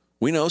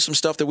 We know some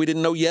stuff that we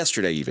didn't know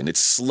yesterday even. It's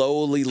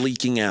slowly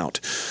leaking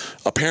out.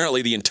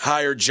 Apparently, the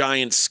entire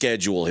Giants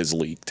schedule has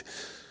leaked.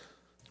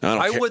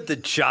 Why would the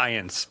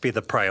Giants be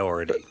the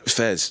priority?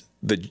 Fez,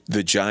 the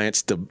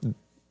Giants, the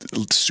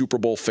Super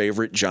Bowl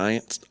favorite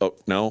Giants? Oh,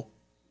 no?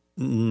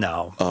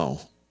 No.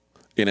 Oh.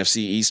 NFC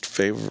East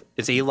favorite?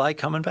 Is Eli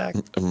coming back?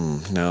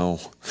 No.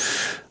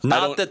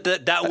 Not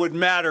that would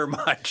matter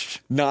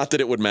much. Not that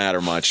it would matter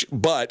much,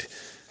 but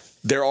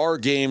there are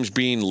games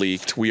being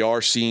leaked. We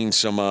are seeing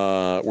some.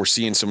 We're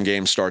seeing some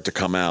games start to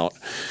come out,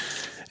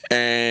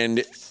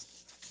 and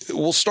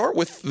we'll start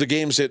with the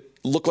games that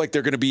look like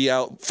they're going to be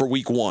out for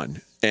Week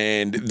 1.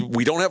 And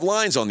we don't have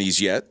lines on these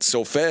yet.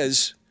 So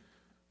Fez,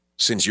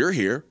 since you're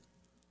here,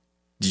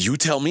 you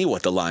tell me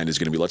what the line is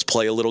going to be. Let's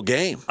play a little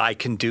game. I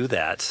can do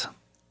that.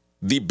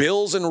 The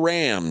Bills and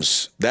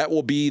Rams. That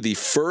will be the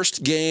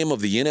first game of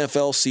the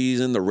NFL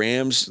season. The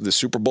Rams, the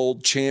Super Bowl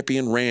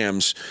champion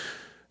Rams,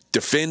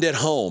 defend at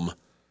home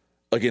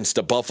against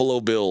the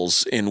Buffalo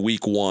Bills in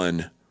Week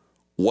 1.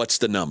 What's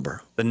the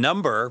number? The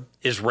number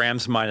is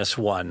Rams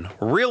 -1.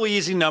 Real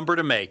easy number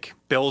to make.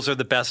 Bills are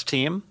the best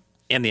team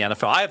in the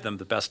NFL. I have them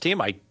the best team.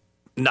 I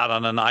not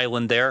on an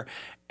island there.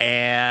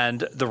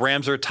 And the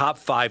Rams are a top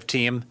 5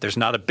 team. There's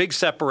not a big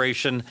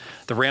separation.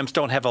 The Rams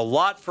don't have a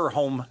lot for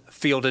home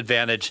field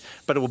advantage,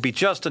 but it will be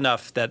just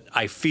enough that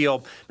I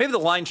feel maybe the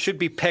line should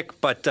be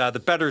pick, but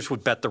the bettors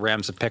would bet the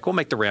Rams a pick. We'll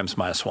make the Rams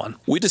 -1.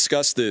 We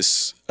discussed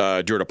this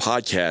during a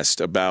podcast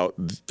about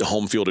the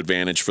home field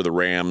advantage for the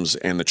Rams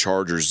and the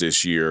Chargers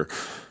this year.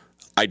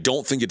 I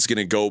don't think it's going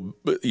to go,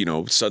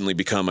 suddenly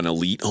become an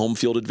elite home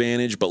field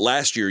advantage. But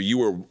last year, you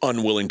were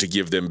unwilling to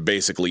give them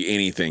basically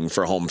anything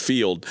for home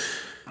field.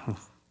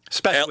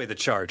 Especially the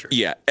Chargers.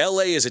 Yeah.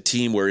 LA is a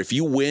team where if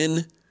you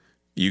win,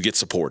 you get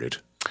supported.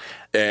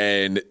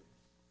 And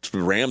the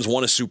Rams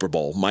won a Super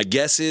Bowl. My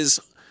guess is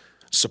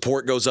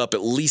support goes up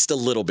at least a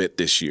little bit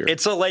this year.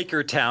 It's a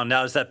Laker town.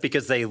 Now, is that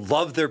because they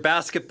love their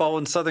basketball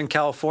in Southern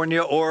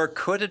California, or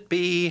could it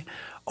be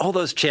all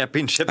those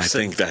championships? I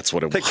think that's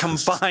what it was. The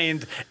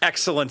combined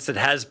excellence that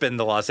has been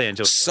the Los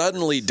Angeles.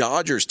 Suddenly,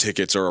 Dodgers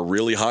tickets are a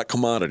really hot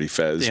commodity,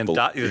 Fez. And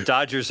the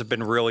Dodgers have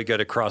been really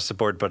good across the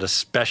board, but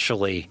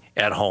especially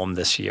at home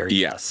this year.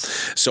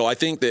 Yes. So I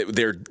think that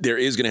there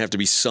is going to have to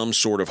be some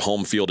sort of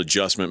home field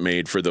adjustment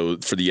made for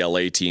the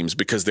LA teams,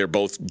 because they're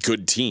both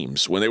good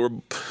teams. When they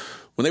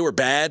were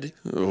bad,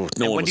 no one was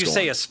going. When you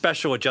say a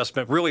special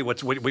adjustment, really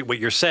what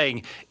you're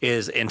saying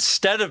is,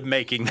 instead of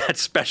making that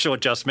special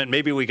adjustment,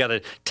 maybe we got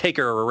to take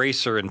our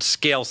eraser and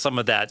scale some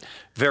of that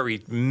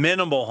very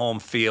minimal home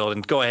field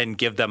and go ahead and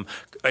give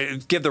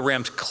the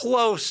Rams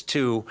close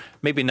to,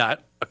 maybe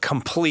not a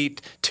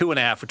complete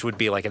 2.5, which would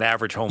be like an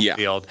average home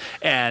field.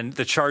 And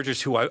the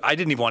Chargers, who I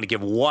didn't even want to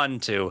give 1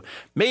 to,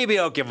 maybe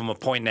I'll give them a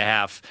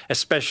 1.5,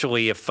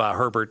 especially if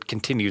Herbert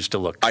continues to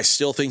look. I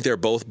still think they're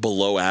both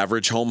below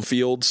average home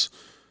fields,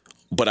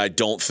 but I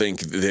don't think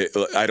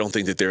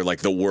that they're like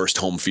the worst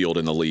home field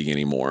in the league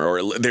anymore,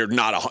 or they're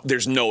not.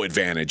 There's no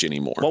advantage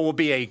anymore. What will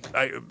be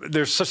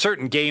there's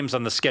certain games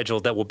on the schedule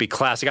that will be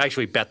classic. I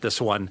actually bet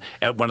this one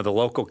at one of the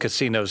local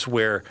casinos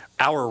where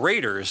our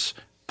Raiders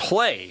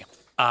play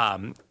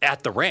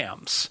at the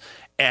Rams,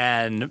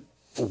 and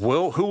who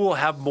will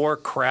have more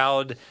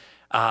crowd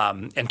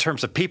in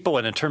terms of people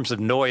and in terms of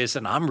noise,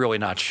 and I'm really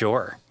not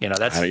sure.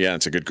 That's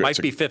it's a good.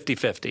 Might be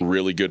 50-50.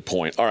 Really good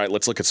point. All right,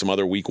 let's look at some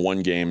other Week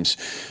 1 games.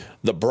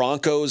 The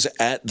Broncos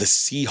at the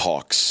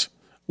Seahawks.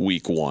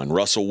 Week 1.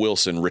 Russell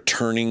Wilson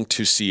returning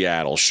to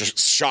Seattle.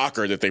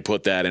 Shocker that they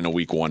put that in a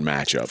Week 1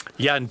 matchup.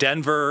 Yeah, in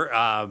Denver,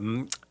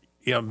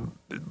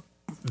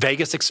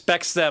 Vegas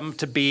expects them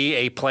to be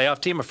a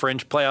playoff team, a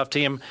fringe playoff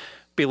team.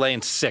 Be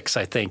laying 6,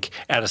 I think,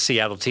 at a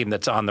Seattle team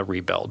that's on the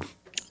rebuild.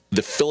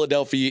 The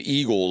Philadelphia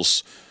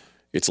Eagles,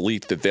 it's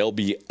leaked that they'll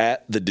be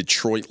at the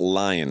Detroit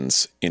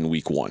Lions in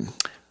Week 1. I'm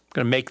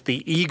going to make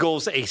the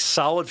Eagles a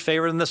solid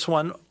favorite in this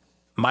one,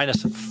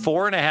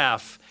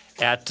 -4.5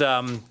 at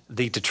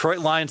the Detroit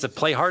Lions that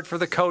play hard for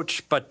the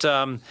coach, but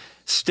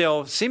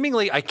still,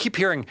 seemingly, I keep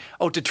hearing,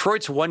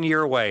 Detroit's 1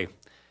 year away.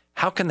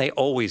 How can they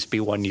always be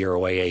 1 year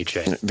away,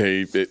 AJ?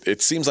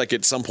 It seems like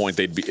at some point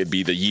it'd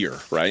be the year,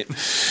 right?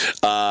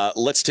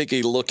 Let's take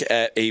a look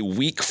at a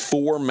Week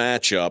 4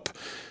 matchup,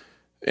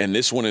 and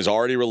this one is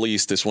already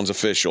released. This one's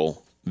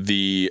official.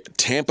 The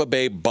Tampa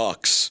Bay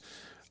Bucks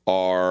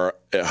are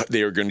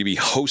going to be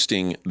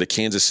hosting the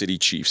Kansas City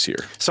Chiefs here.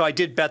 So I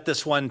did bet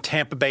this one.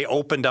 Tampa Bay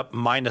opened up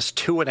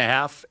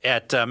 -2.5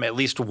 at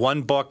least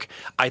one book.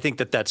 I think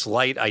that's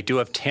light. I do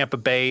have Tampa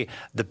Bay,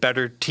 the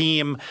better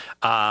team.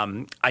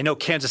 I know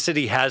Kansas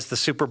City has the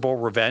Super Bowl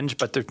revenge,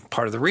 but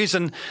part of the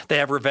reason they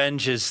have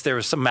revenge is there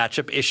was some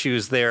matchup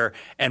issues there.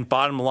 And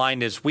bottom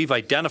line is we've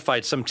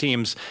identified some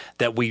teams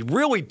that we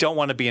really don't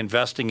want to be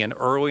investing in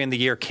early in the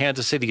year.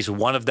 Kansas City is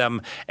one of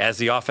them as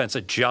the offense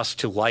adjusts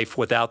to life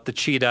without the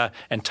Cheetah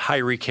and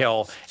Tyreek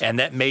Hill, and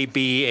that may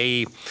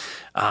be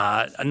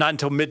not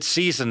until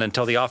mid-season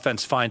until the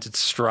offense finds its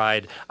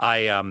stride.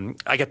 I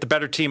get the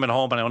better team at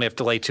home, and I only have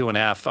to lay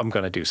 2.5. I'm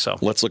going to do so.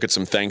 Let's look at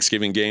some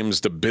Thanksgiving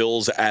games. The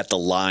Bills at the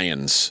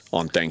Lions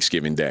on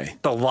Thanksgiving Day.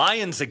 The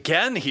Lions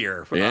again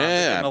here.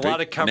 Yeah, a lot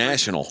of coverage.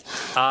 National.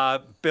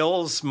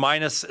 Bills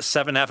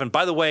 -7.5. And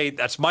by the way,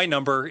 that's my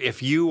number.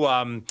 If you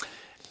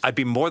I'd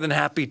be more than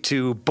happy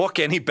to book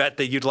any bet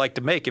that you'd like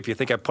to make if you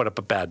think I put up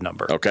a bad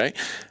number. Okay.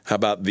 How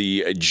about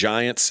the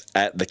Giants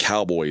at the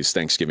Cowboys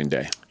Thanksgiving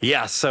Day?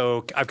 Yeah,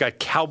 so I've got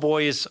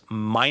Cowboys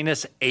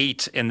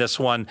 -8 in this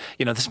one.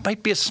 This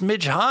might be a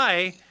smidge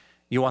high.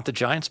 You want the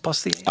Giants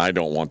plus the 8? I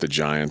don't want the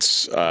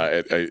Giants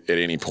at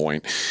any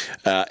point.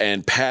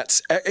 And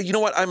Pats, you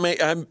know what?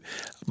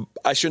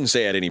 I shouldn't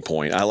say at any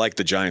point. I like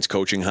the Giants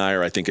coaching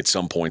hire. I think at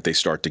some point they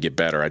start to get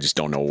better. I just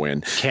don't know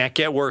when. Can't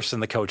get worse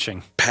than the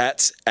coaching.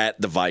 Pats at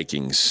the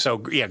Vikings.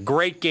 So, yeah,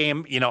 great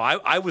game.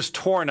 I was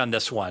torn on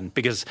this one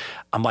because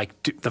I'm like,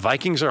 the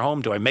Vikings are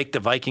home. Do I make the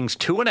Vikings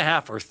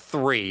 2.5 or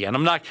 3? And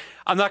I'm not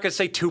going to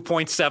say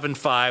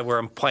 2.75 where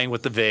I'm playing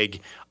with the VIG.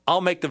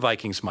 I'll make the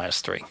Vikings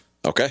 -3.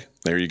 Okay,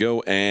 there you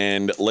go.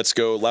 And let's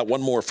go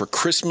one more for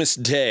Christmas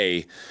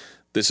Day.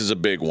 This is a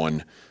big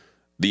one.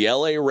 The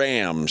LA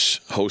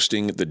Rams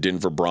hosting the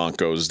Denver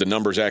Broncos. The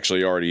number's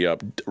actually already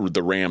up.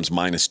 The Rams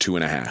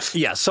 -2.5.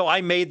 Yeah, so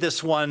I made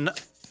this one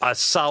a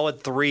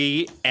solid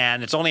 3,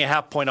 and it's only a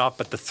half point off,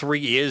 but the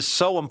 3 is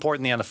so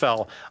important in the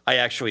NFL. I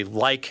actually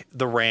like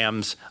the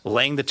Rams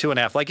laying the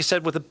 2.5. Like you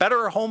said, with a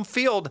better home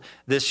field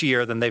this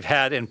year than they've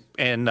had in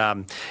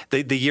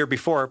the year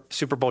before,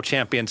 Super Bowl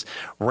champions.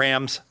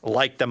 Rams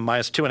like them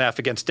minus 2.5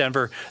 against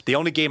Denver. The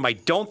only game I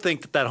don't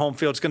think that home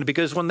field is going to be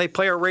good is when they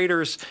play our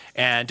Raiders.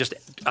 And just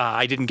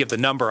I didn't give the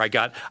number I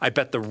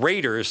bet the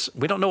Raiders.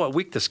 We don't know what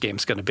week this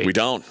game's going to be. We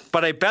don't.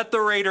 But I bet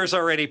the Raiders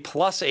already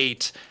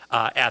 +8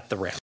 at the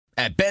Rams.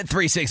 At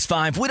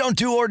Bet365, we don't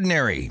do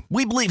ordinary.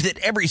 We believe that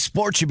every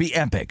sport should be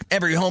epic.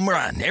 Every home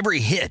run, every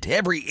hit,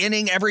 every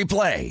inning, every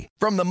play.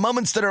 From the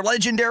moments that are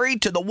legendary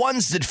to the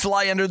ones that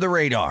fly under the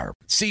radar.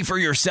 See for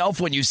yourself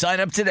when you sign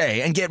up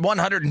today and get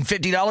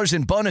 $150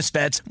 in bonus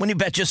bets when you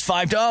bet just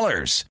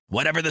 $5.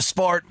 Whatever the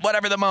sport,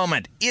 whatever the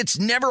moment, it's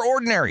never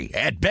ordinary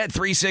at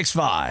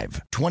Bet365.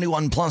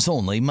 21 plus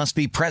only. Must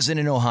be present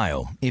in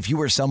Ohio. If you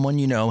or someone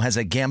you know has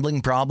a gambling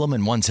problem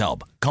and wants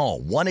help,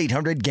 call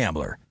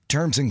 1-800-GAMBLER.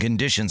 Terms and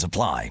conditions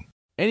apply.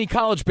 Any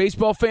college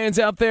baseball fans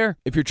out there?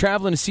 If you're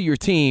traveling to see your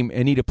team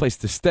and need a place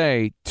to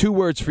stay, 2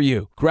 words for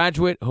you: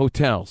 Graduate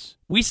Hotels.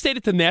 We stayed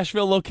at the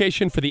Nashville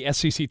location for the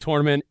SEC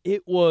tournament.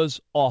 It was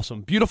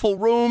awesome. Beautiful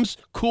rooms,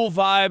 cool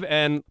vibe,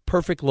 and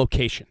perfect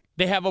location.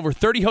 They have over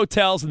 30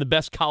 hotels in the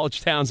best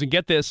college towns, and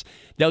get this,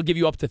 they'll give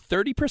you up to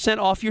 30%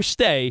 off your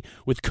stay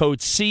with code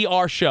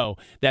CRSHOW.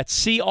 That's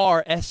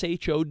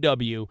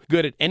CRSHOW.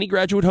 Good at any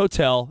Graduate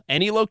Hotel,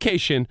 any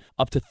location,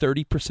 up to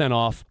 30%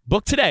 off.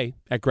 Book today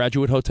at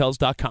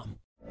graduatehotels.com.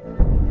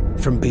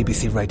 From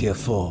BBC Radio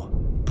 4,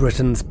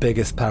 Britain's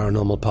biggest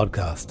paranormal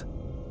podcast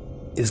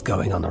is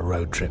going on a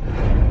road trip.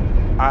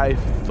 I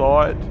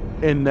thought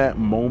in that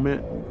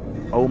moment,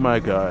 oh my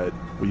God,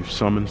 we've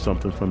summoned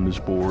something from this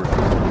board.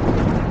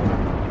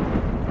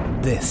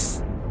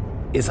 This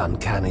is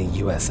Uncanny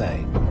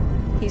USA.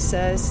 He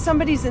says,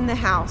 somebody's in the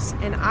house,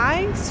 and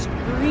I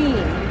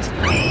screamed.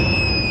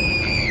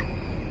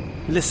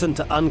 Listen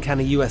to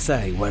Uncanny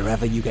USA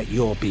wherever you get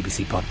your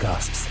BBC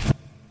podcasts,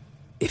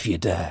 if you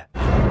dare.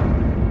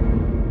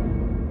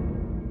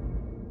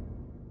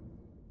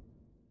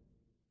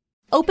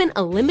 Open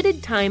a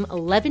limited-time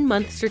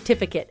 11-month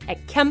certificate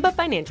at Kemba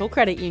Financial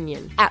Credit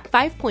Union. At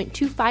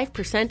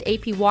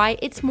 5.25% APY,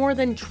 it's more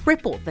than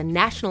triple the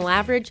national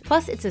average,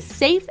 plus it's a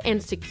safe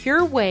and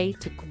secure way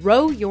to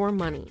grow your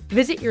money.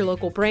 Visit your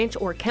local branch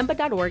or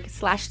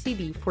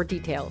kemba.org/cb for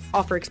details.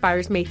 Offer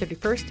expires May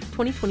 31st,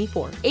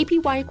 2024.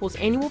 APY equals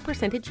annual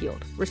percentage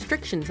yield.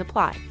 Restrictions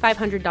apply.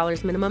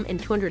 $500 minimum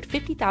and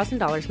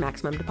 $250,000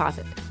 maximum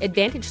deposit.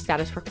 Advantage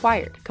status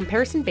required.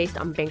 Comparison based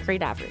on bank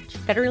rate average.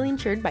 Federally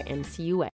insured by NCUA.